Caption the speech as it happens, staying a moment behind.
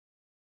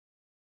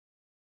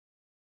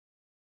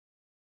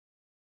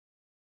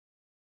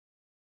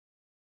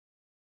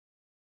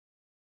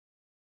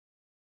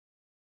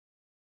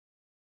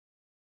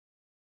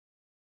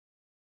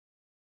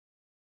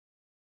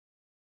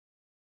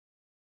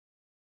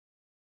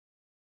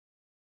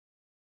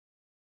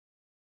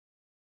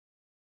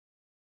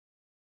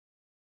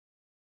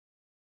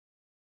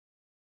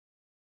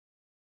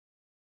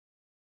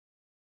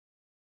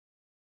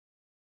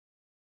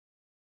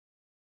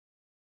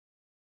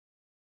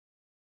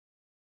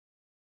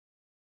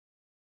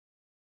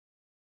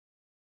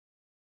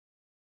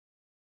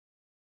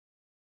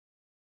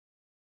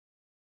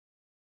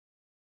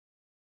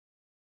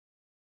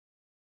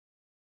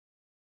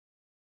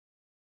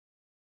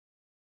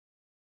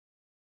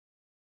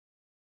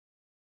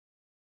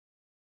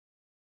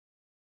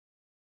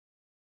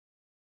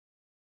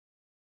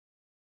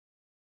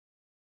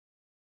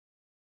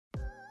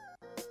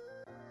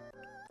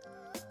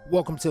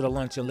Welcome to the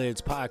Lunch and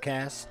Lids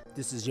podcast.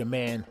 This is your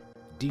man,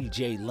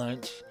 DJ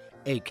Lunch,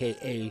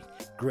 a.k.a.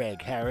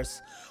 Greg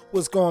Harris.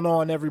 What's going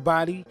on,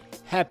 everybody?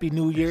 Happy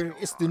New Year.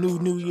 It's the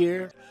new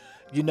year.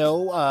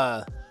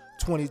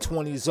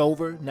 2020 is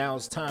over. Now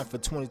it's time for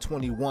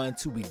 2021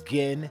 to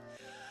begin.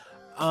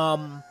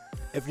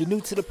 If you're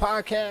new to the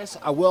podcast,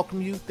 I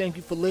welcome you. Thank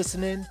you for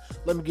listening.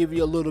 Let me give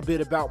you a little bit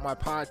about my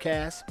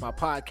podcast. My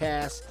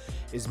podcast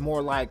is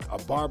more like a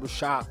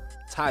barbershop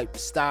type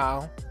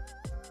style.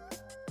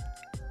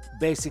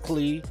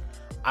 Basically,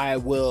 I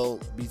will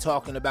be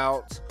talking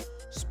about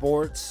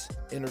sports,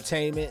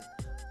 entertainment,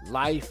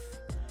 life,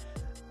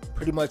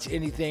 pretty much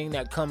anything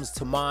that comes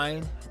to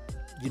mind,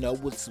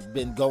 what's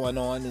been going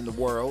on in the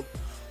world.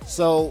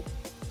 So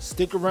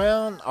stick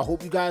around. I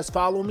hope you guys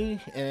follow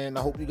me, and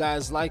I hope you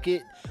guys like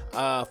it.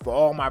 For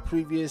all my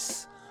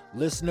previous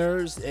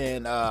listeners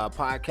and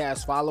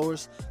podcast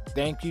followers,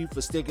 thank you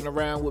for sticking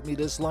around with me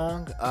this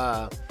long.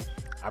 I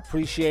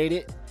appreciate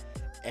it.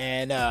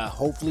 And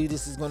hopefully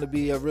this is going to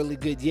be a really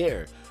good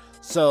year.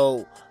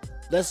 So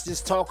let's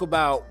just talk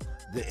about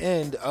the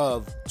end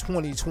of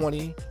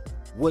 2020,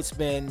 what's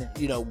been,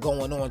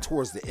 going on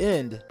towards the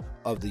end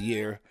of the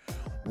year,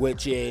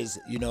 which is,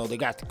 they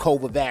got the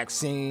COVID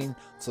vaccine.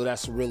 So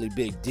that's a really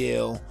big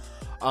deal.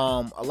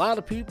 A lot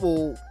of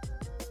people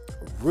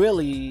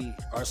really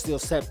are still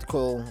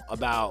skeptical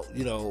about,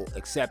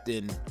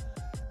 accepting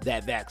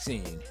that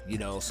vaccine.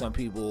 Some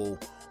people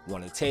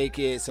want to take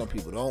it. Some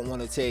people don't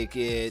want to take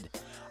it.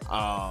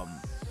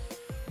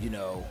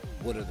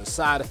 What are the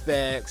side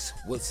effects?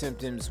 What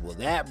symptoms will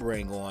that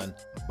bring on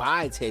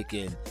by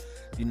taking,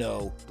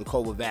 the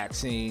COVID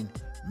vaccine?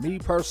 Me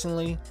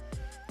personally,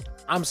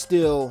 I'm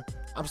still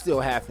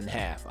half and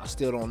half. I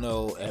still don't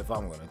know if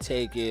I'm going to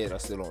take it. I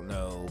still don't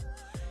know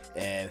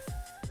if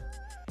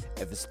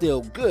it's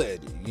still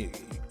good,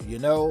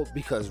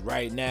 because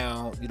right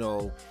now,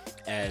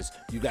 as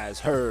you guys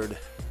heard,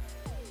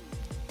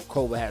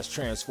 COVID has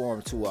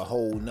transformed to a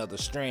whole nother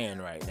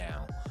strand right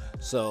now.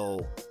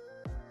 So,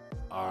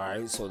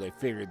 alright, so they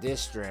figured this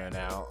strand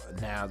out.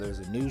 Now there's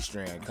a new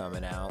strand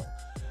coming out,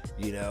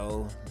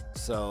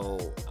 So,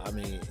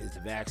 is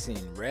the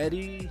vaccine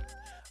ready?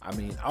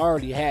 I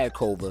already had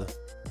COVID,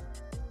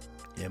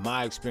 and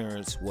my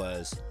experience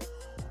was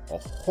a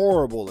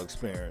horrible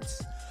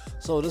experience.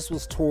 So this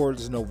was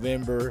towards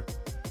November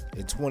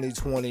in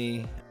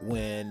 2020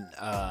 when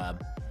I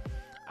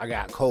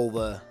got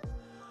COVID.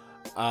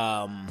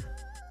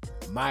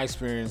 My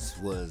experience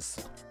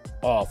was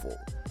awful.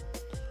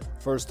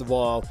 First of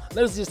all,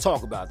 let's just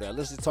talk about that.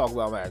 Let's just talk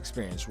about my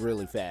experience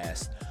really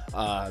fast,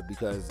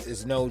 because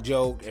it's no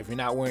joke. If you're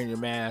not wearing your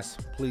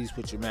mask, please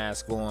put your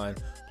mask on.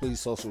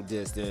 Please social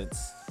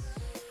distance.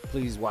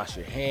 Please wash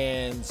your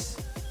hands.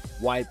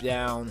 Wipe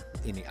down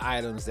any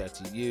items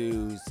that you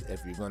use if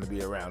you're going to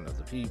be around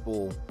other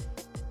people,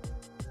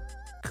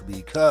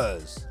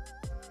 because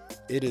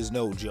it is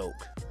no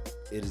joke.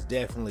 It is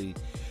definitely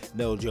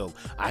no joke.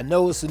 I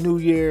know it's a new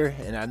year,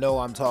 and I know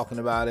I'm talking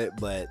about it,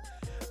 but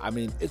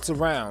it's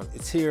around.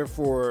 It's here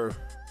for.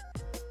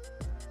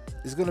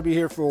 It's going to be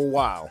here for a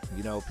while.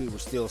 People are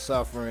still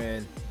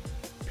suffering.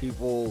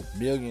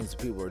 Millions of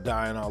people are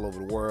dying all over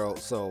the world.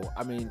 So,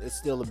 it's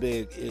still a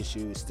big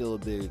issue. It's still a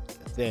big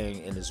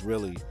thing, and it's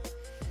really,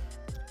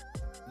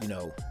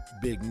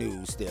 big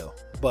news still.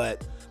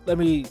 But let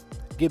me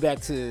get back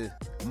to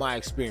my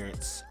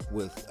experience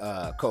with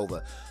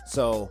COVID.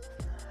 So,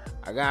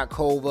 I got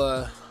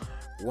COVID.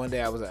 One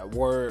day I was at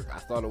work. I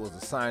thought it was a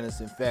sinus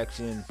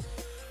infection.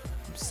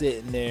 I'm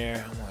sitting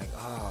there. I'm like,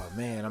 oh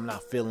man, I'm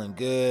not feeling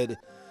good.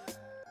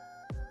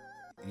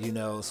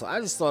 So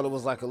I just thought it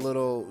was like a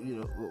little,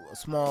 a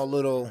small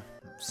little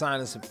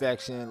sinus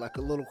infection, like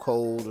a little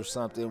cold or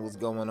something was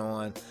going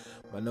on.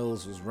 My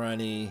nose was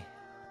runny.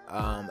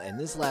 And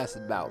this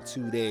lasted about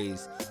 2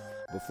 days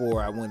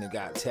before I went and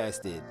got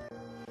tested.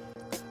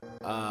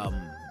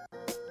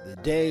 The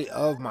day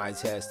of my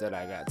test that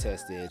I got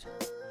tested,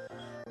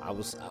 I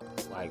was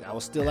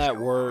still at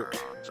work.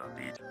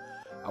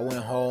 I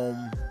went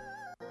home.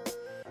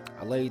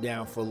 I laid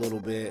down for a little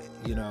bit.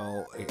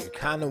 It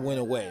kind of went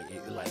away.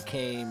 It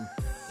came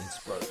in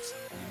spurts.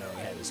 It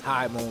had its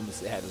high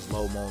moments. It had its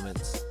low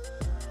moments.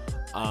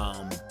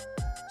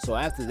 So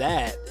after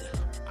that,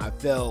 I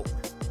felt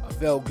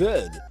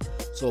good.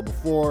 So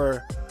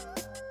before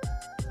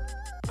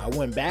I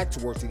went back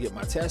to work to get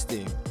my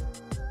testing,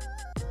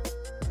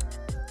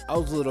 I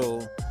was a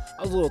little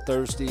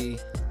thirsty.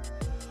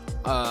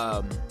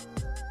 But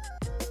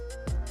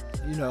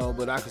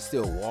I could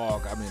still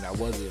walk. I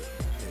wasn't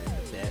in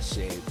the best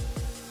shape.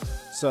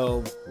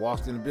 So,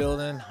 walked in the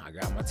building. I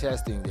got my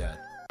testing done.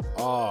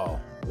 Oh,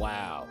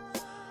 wow.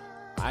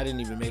 I didn't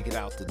even make it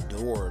out the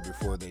door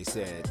before they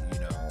said,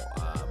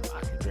 I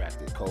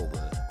contracted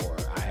COVID, or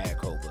I had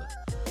COVID.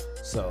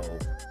 So,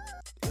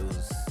 it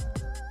was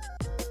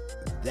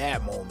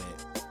that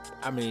moment.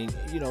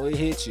 It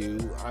hit you.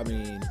 I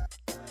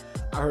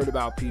heard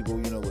about people,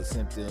 with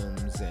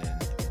symptoms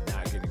and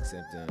not getting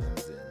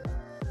symptoms and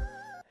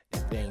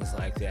things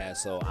like that.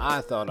 So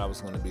I thought I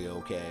was going to be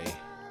okay.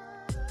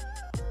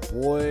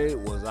 boy,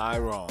 was I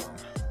wrong.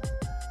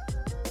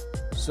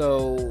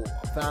 So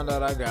I found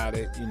out I got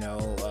it,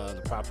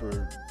 the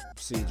proper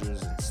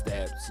procedures and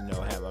steps,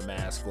 had my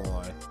mask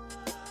on.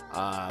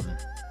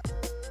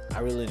 I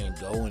really didn't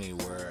go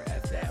anywhere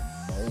at that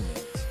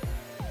moment,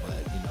 but,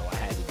 I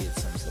had to get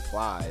some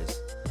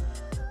supplies.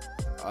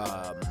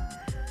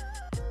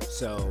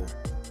 So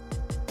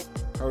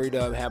hurried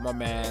up, had my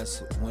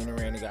mask, went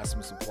around and got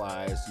some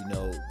supplies,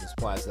 the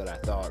supplies that I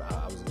thought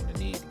I was going to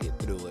need to get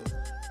through it.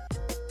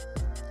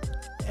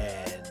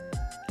 And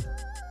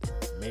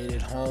made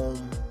it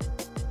home,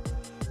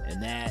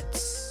 and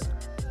that's,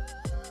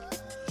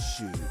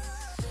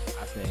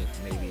 I think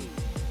maybe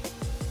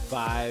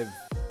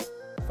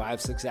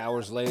 6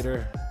 hours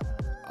later,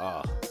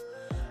 I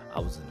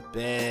was in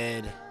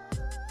bed.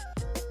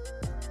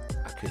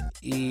 I couldn't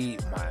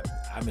eat.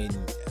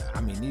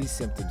 These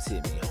symptoms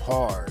hit me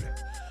hard.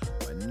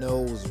 My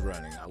nose was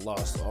running. I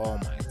lost all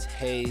my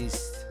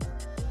taste.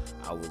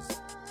 I was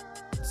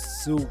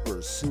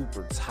super,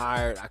 super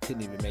tired. I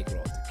couldn't even make it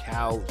off the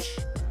couch.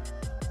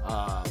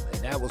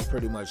 And that was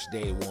pretty much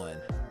day one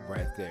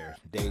right there.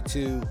 Day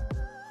two,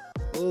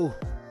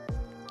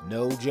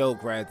 no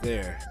joke right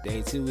there.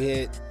 Day two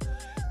hit.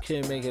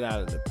 Couldn't make it out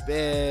of the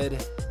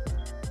bed.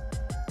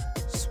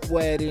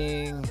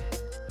 Sweating.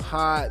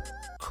 Hot.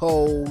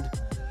 Cold.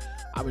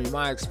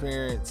 My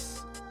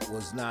experience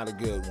was not a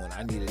good one.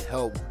 I needed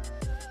help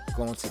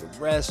going to the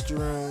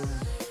restroom,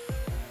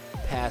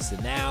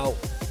 passing out.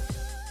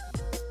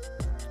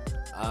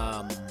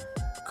 A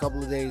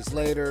couple of days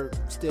later,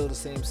 still the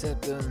same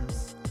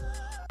symptoms.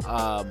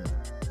 My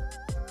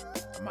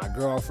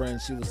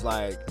girlfriend, she was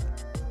like,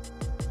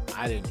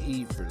 I didn't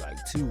eat for like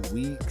 2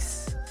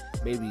 weeks,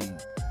 maybe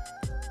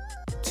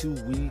 2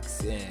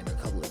 weeks and a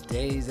couple of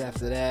days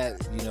after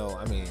that.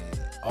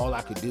 All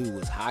I could do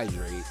was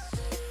hydrate.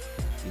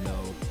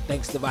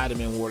 Thanks to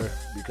vitamin water,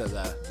 because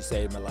you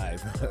saved my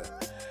life.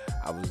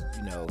 I was,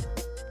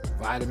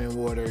 vitamin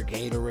water,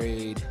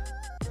 Gatorade.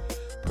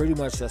 Pretty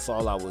much that's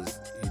all I was,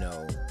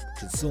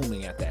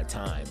 consuming at that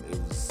time. It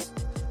was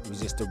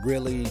just a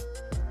really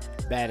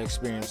bad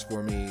experience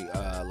for me.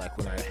 Like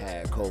when I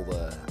had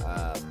COVA,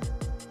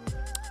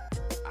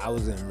 I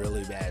was in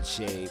really bad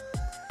shape.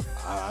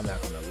 I'm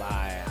not gonna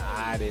lie.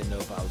 I didn't know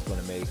if I was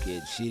gonna make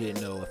it. She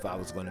didn't know if I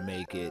was gonna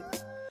make it.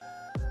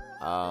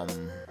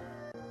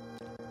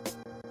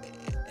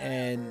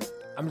 And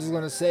I'm just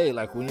gonna say,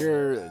 like, when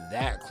you're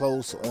that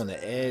close on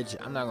the edge,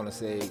 I'm not gonna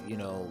say,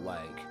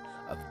 like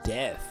of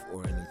death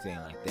or anything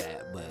like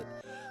that, but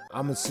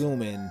I'm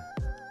assuming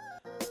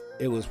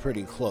it was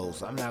pretty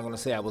close. I'm not gonna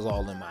say I was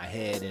all in my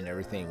head and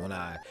everything when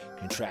I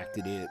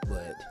contracted it,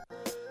 but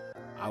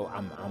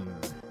I'm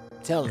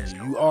telling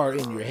you, you are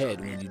in your head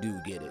when you do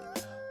get it.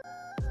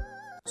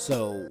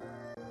 So,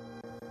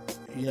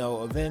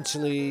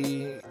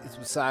 eventually it's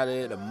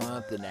decided a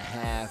month and a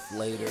half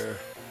later.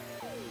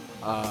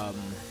 I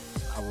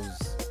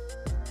was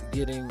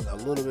getting a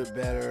little bit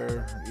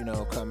better,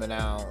 coming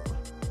out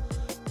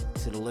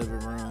to the living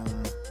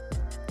room,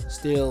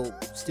 still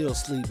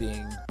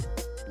sleeping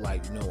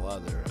like no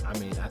other. I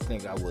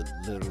think I would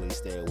literally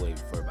stay awake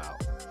for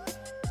about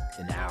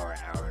an hour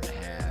and a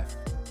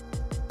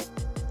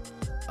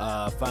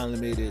half. Finally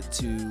made it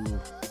to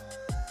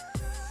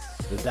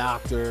the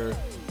doctor.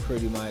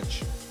 Pretty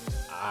much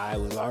I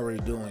was already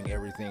doing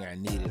everything I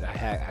needed.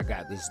 I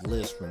got this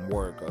list from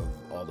work of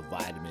all the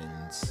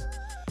vitamins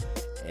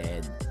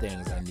and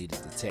things I needed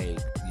to take,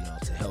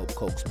 to help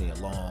coax me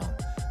along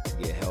to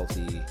get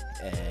healthy.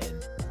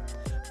 And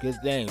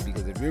good thing,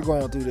 because if you're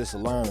going through this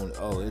alone,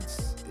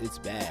 it's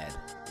bad.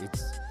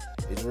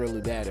 It's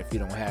really bad if you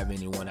don't have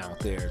anyone out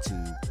there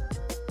to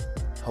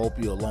help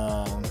you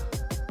along,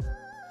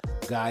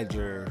 guide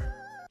your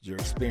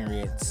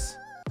experience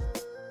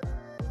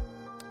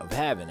of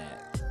having that.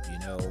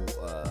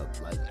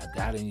 Like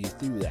guiding you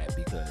through that,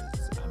 because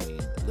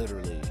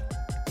literally,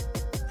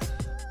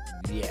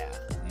 yeah,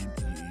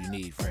 you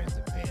need friends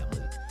and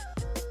family,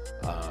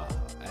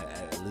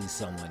 at least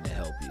someone to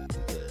help you,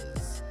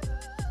 because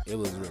it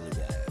was really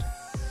bad.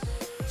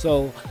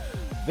 So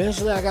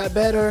eventually I got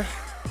better.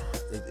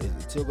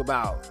 It took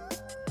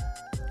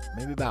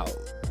maybe about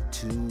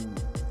two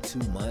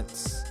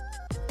months,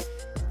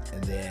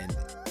 and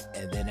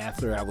then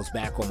after I was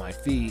back on my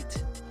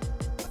feet,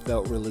 I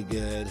felt really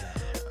good.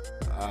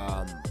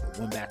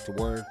 Went back to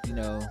work,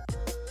 a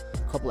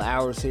couple of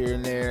hours here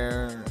and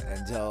there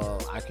until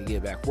I could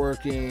get back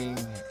working,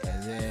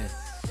 and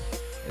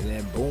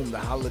then boom, the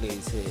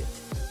holidays hit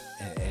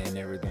and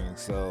everything.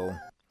 So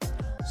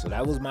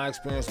that was my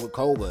experience with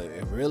COVA.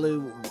 It really,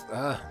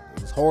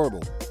 it was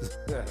horrible,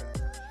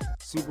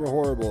 super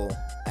horrible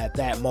at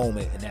that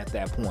moment and at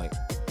that point.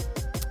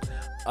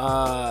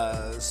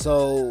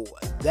 So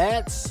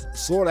that's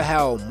sort of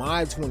how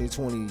my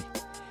 2020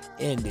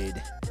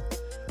 ended,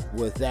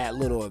 with that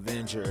little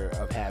adventure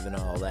of having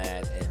all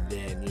that. And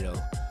then,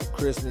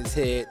 Christmas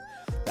hit.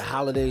 The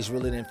holidays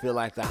really didn't feel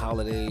like the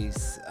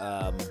holidays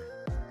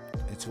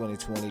in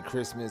 2020.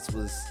 Christmas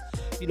was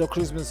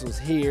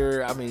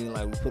here. We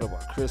put up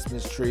our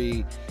Christmas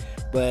tree,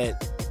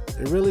 but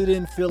it really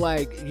didn't feel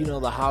like,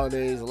 the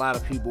holidays, a lot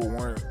of people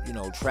weren't,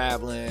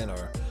 traveling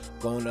or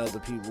going to other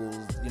people's,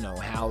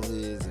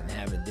 houses and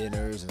having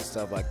dinners and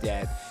stuff like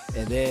that.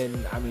 And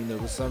then, there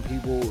was some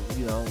people,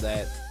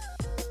 that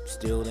it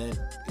still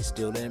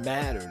didn't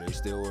matter. They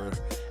still were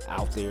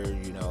out there,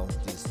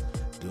 just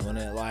doing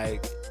it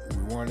like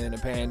we weren't in a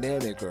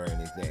pandemic or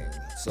anything.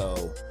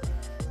 So,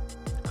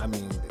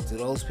 to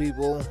those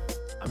people,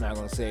 I'm not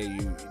going to say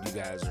you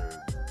guys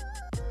are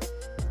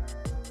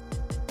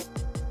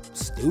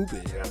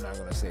stupid. I'm not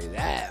going to say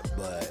that,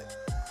 but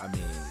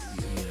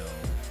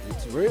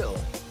it's real.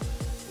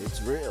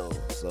 It's real.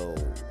 So,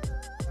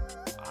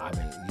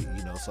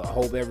 so I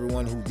hope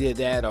everyone who did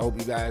that, I hope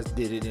you guys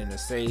did it in a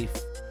safe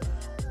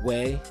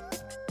way,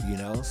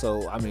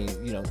 So,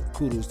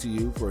 kudos to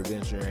you for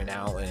venturing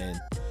out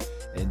and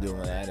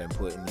doing that and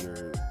putting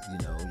your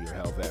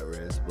health at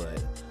risk.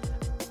 But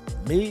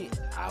me,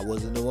 I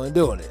wasn't the one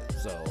doing it.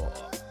 So,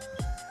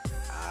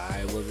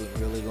 I wasn't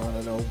really going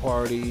to no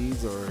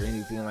parties or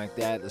anything like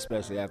that,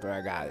 especially after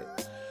I got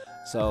it.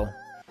 So,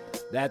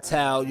 that's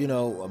how,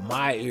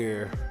 my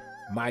year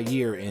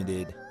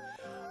ended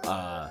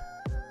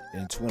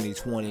in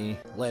 2020.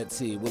 Let's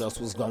see what else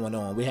was going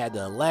on. We had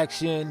the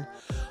election.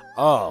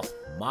 Oh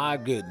my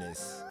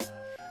goodness.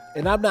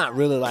 And I'm not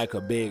really like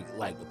a big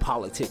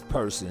politic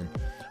person,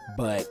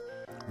 but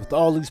with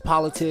all these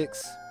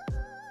politics,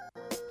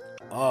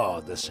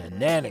 the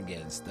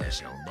shenanigans.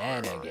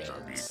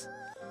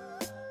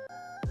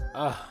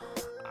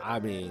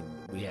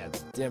 We had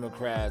the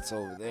Democrats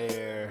over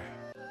there,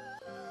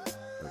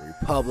 the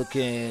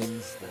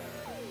Republicans,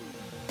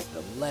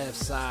 the left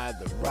side,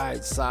 the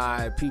right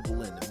side,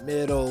 people in the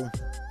middle.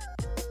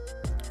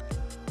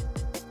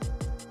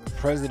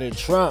 President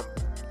Trump,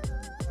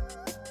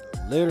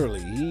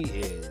 literally, he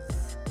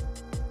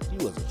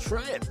was a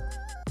trip.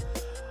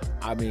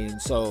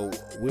 So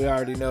we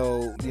already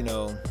know,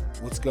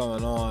 what's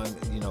going on.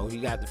 He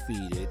got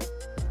defeated,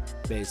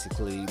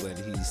 basically, but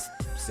he's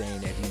saying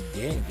that he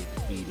didn't get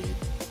defeated.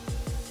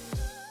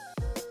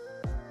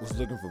 Was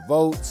looking for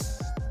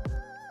votes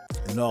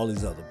in all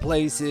these other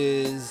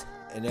places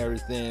and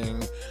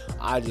everything.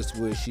 I just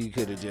wish he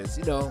could have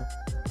just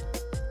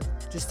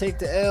take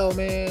the L,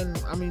 man.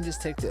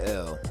 Just take the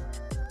L.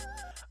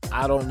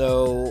 I don't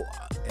know,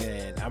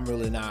 and I'm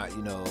really not,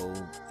 in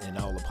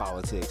all the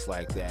politics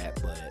like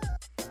that, but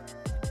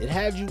it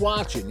had you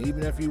watching,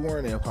 even if you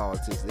weren't in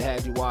politics, it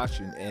had you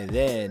watching. And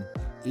then,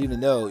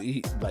 even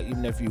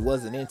if you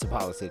wasn't into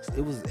politics,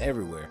 it was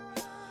everywhere.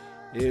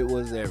 It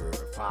was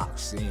everywhere.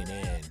 Fox,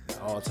 CNN,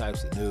 all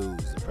types of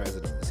news. The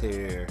president was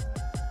here,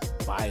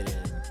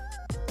 Biden,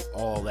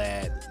 all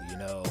that,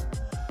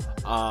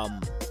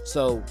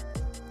 So,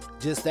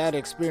 just that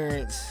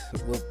experience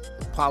with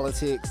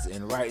politics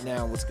and right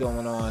now what's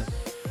going on.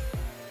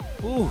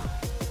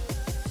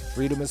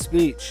 Freedom of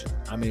speech.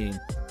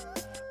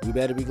 We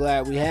better be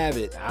glad we have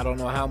it. I don't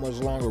know how much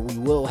longer we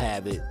will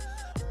have it.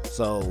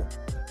 So,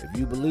 if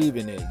you believe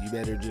in it, you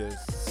better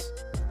just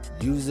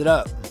use it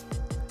up.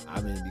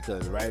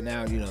 Because right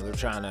now, they're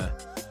trying to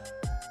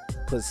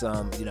put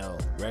some,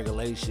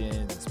 regulations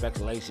and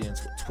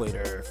speculations with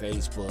Twitter,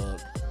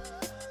 Facebook,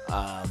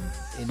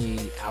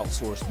 any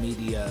outsourced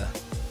media.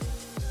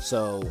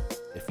 So,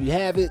 if you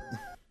have it,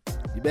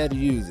 you better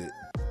use it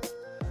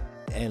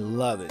and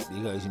love it,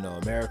 because,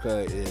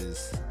 America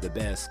is the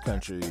best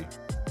country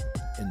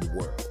in the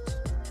world,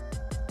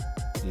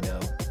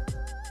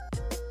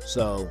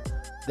 So,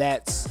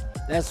 that's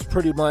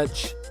pretty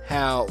much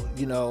how,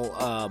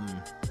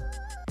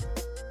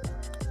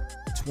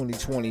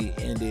 2020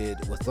 ended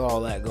with all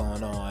that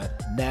going on.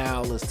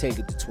 Now let's take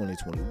it to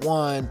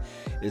 2021.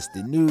 It's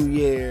the new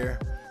year.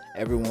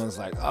 Everyone's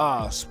like,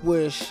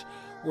 swish.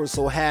 We're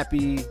so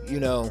happy.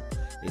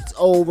 It's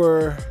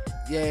over.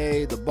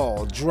 Yay, the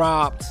ball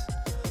dropped.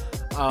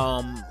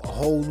 A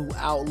whole new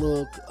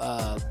outlook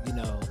of,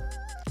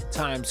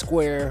 Times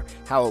Square,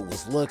 how it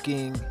was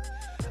looking.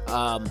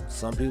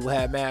 Some people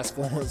had masks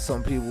on,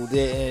 some people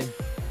didn't.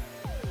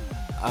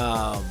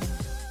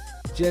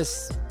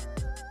 Just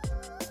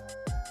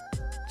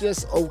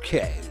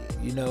okay,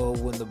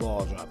 when the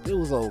ball dropped. It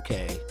was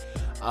okay.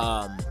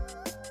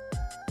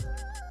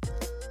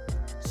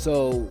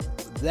 So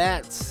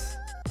that's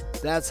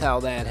how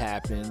that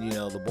happened.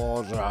 The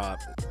ball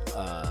dropped.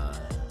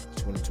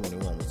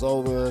 2021 was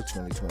over.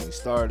 2020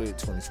 started.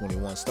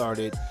 2021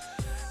 started.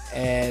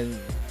 And,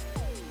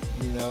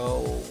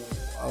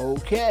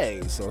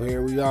 okay. So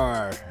here we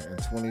are in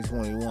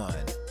 2021.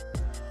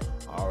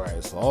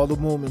 Alright, so all the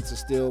movements are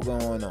still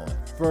going on.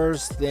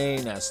 First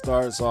thing that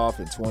starts off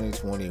in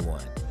 2021.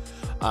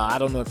 I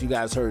don't know if you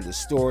guys heard the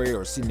story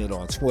or seen it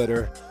on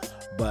Twitter,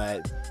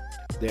 but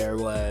there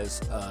was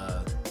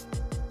a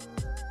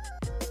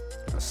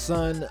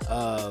son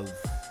of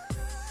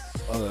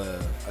a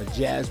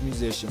jazz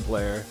musician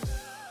player.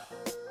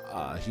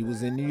 He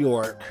was in New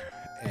York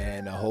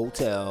in a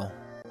hotel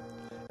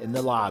in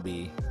the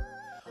lobby.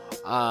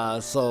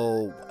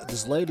 So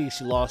this lady,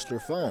 she lost her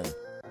phone.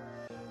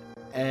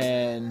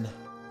 And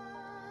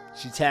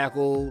she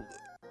tackled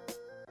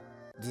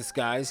this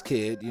guy's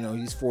kid.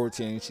 He's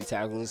 14. She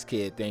tackled his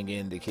kid,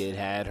 thinking the kid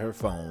had her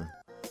phone.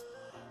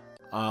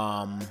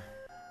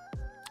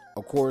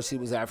 Of course, he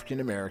was African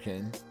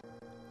American.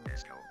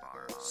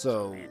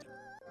 So,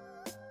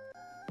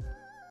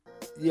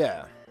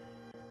 yeah.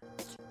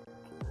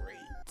 Great.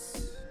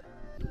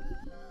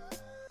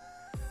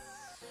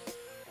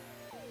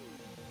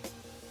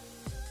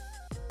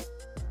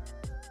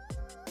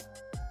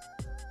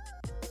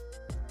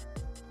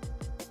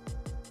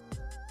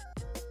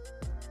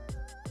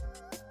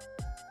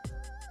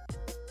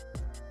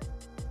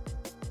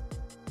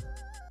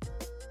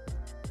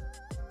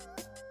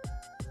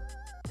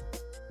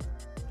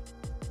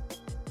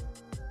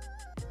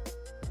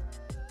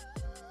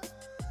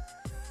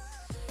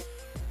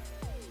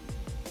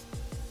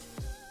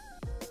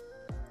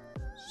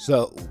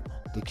 So,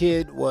 the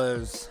kid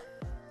was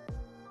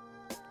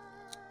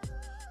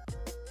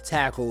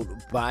tackled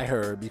by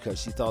her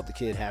because she thought the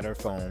kid had her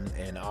phone,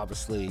 and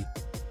obviously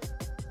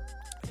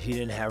he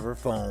didn't have her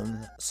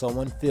phone.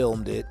 Someone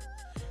filmed it.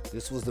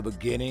 This was the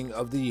beginning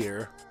of the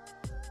year.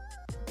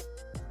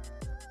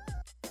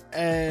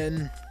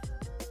 And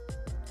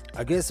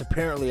I guess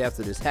apparently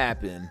after this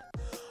happened,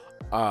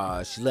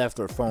 she left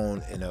her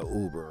phone in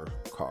an Uber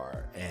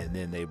car, and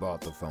then they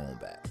bought the phone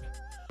back.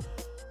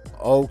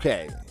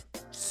 Okay.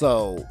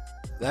 So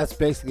that's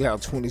basically how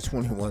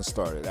 2021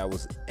 started. I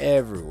was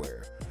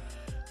everywhere,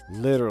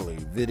 literally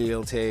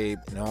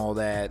videotape and all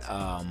that.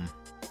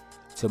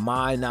 To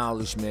my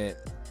acknowledgement,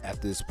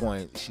 at this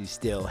point, she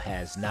still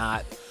has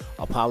not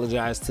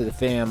apologized to the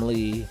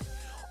family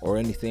or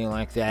anything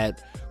like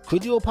that.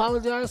 Could you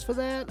apologize for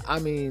that? I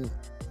mean,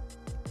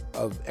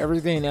 of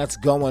everything that's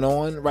going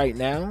on right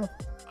now,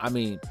 I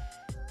mean,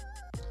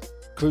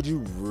 could you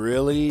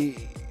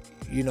really,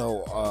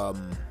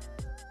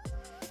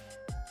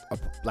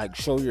 like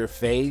show your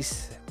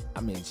face?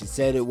 I mean, she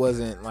said it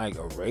wasn't like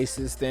a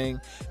racist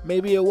thing.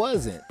 Maybe it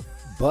wasn't.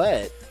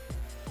 But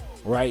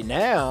right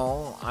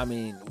now, I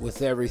mean,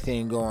 with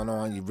everything going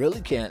on, you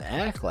really can't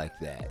act like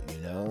that,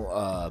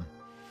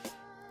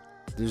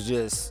 There's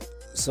just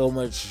so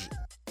much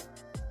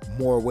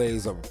more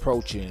ways of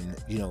approaching,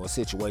 a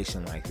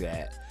situation like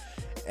that.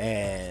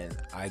 And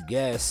I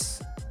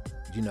guess,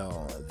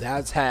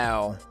 that's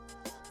how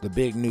the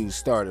big news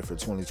started for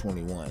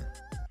 2021.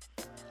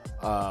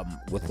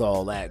 With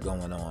all that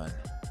going on.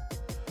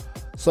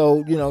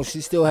 So,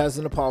 she still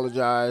hasn't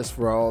apologized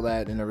for all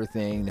that and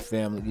everything. The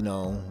family,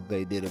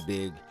 they did a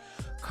big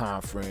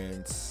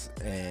conference,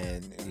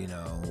 and,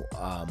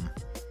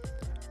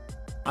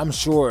 I'm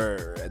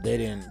sure they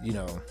didn't,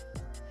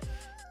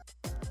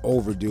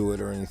 overdo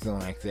it or anything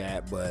like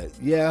that. But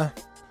yeah,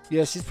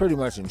 she's pretty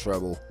much in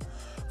trouble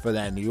for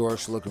that. New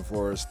York's looking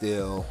for her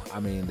still. I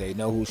mean, they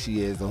know who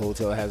she is. The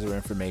hotel has her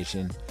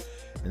information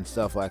and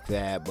stuff like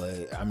that.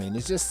 But I mean,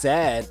 it's just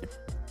sad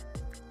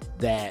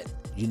that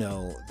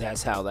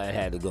that's how that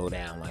had to go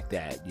down like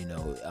that,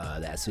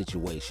 that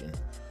situation.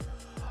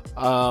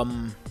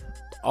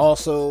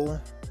 Also,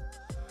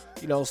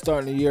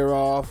 starting the year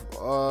off,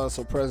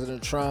 so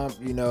President Trump,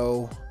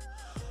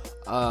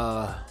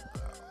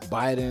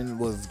 Biden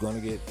was going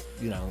to get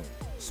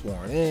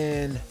sworn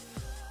in.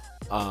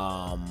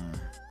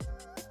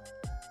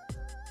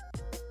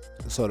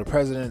 So the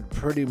president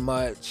pretty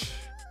much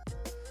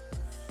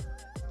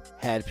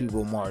had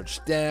people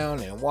march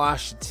down in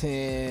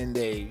Washington.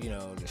 They,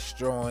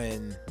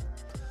 destroying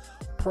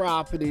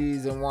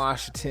properties in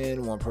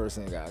Washington. One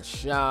person got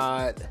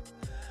shot.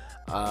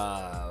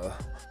 The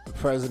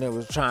president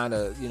was trying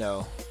to,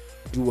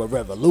 do a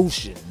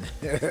revolution.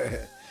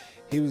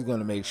 He was going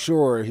to make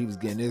sure he was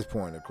getting his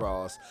point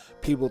across.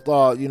 People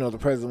thought, the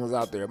president was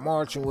out there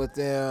marching with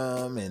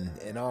them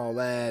and all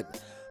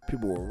that.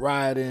 People were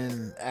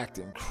rioting,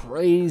 acting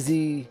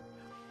crazy.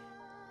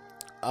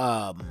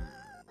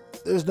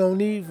 There's no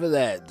need for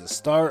that. The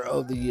start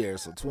of the year.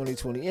 So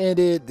 2020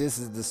 ended. This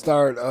is the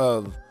start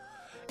of,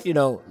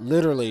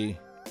 literally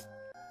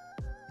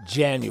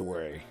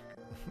January.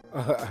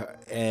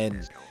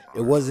 And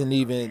it wasn't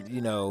even,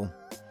 the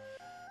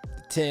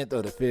 10th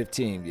or the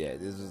 15th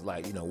yet. This was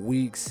like,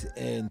 weeks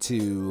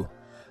into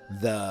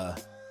the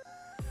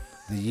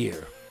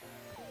year.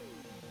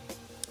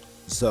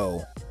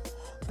 So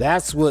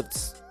that's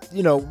what's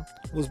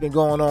been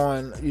going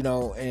on,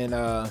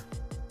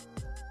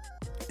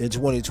 in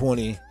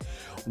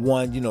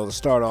 2021, to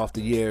start off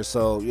the year.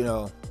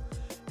 So,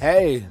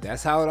 hey,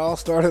 that's how it all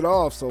started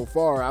off so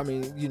far. I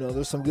mean,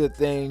 there's some good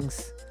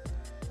things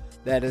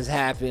that has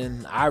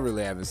happened. I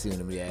really haven't seen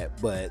them yet,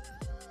 but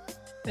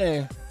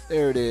hey,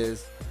 there it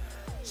is.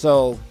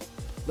 So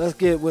let's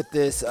get with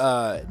this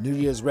New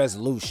Year's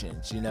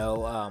resolutions. A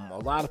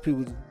lot of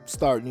people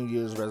start New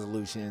Year's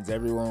resolutions.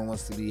 Everyone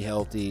wants to be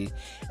healthy,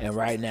 and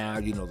right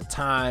now, the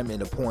time and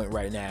the point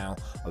right now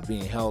of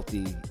being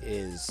healthy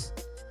is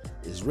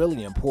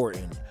really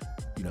important,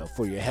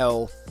 for your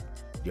health,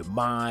 your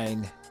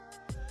mind,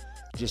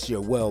 just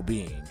your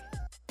well-being.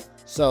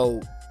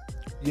 So,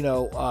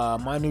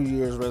 my New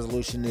Year's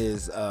resolution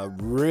is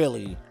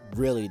really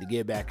to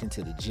get back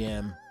into the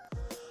gym.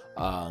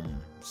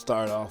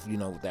 start off,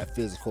 with that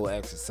physical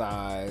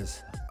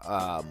exercise.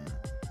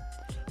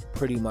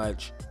 Pretty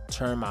much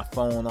turn my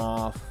phone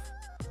off.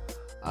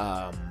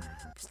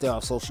 Stay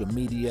off social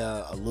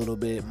media a little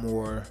bit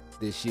more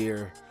this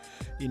year.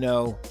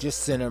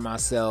 Just center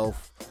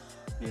myself.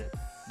 Yeah.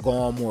 Go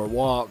on more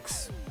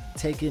walks.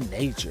 Take in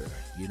nature,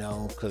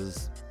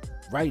 because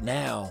right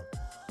now,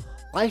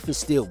 life is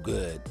still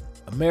good.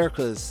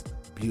 America's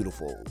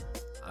beautiful.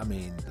 I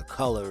mean, the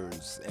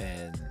colors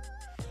and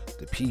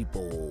the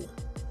people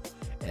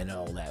and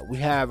all that. We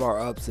have our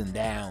ups and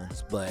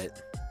downs,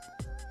 but,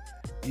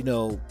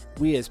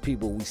 we as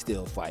people, we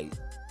still fight.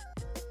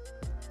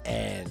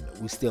 And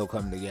we still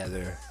come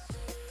together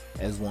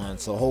as one.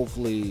 So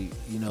hopefully,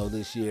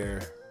 this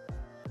year,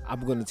 I'm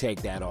going to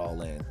take that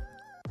all in.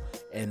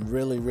 And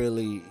really,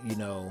 really,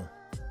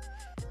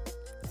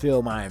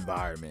 feel my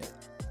environment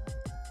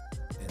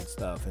and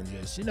stuff. And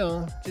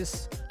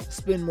just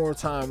spend more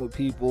time with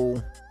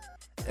people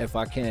if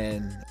I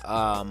can.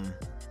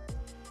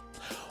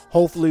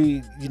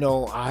 Hopefully,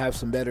 I have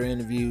some better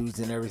interviews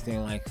and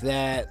everything like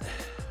that.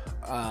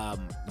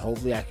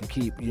 Hopefully I can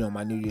keep,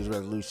 my New Year's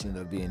resolution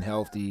of being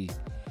healthy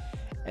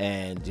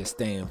and just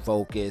staying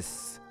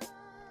focused,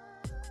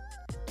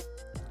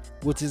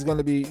 which is going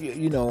to be,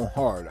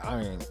 hard.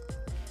 I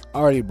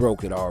already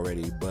broke it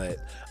already, but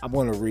I'm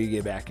going to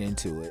get back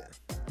into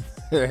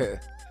it.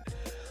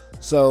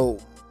 So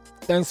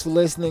thanks for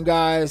listening,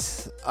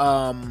 guys.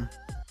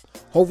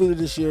 Hopefully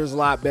this year is a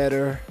lot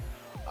better.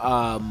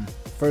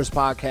 First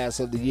podcast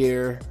of the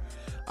year.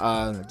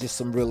 Just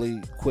some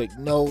really quick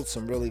notes,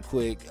 some really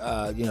quick,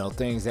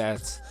 things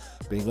that's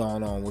been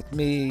going on with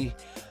me.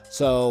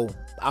 So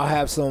I'll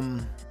have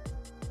some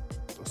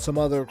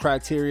other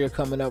criteria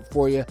coming up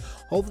for you.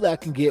 Hopefully I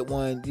can get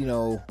one,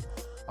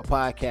 a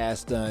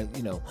podcast done,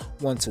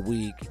 once a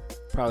week.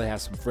 Probably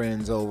have some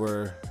friends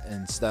over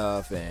and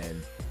stuff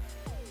and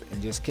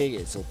just kick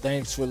it. So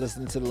thanks for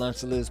listening to the Lunch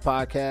to Liz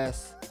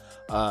podcast.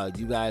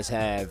 You guys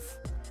have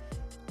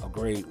a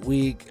great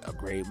week, a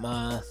great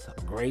month,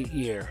 a great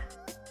year.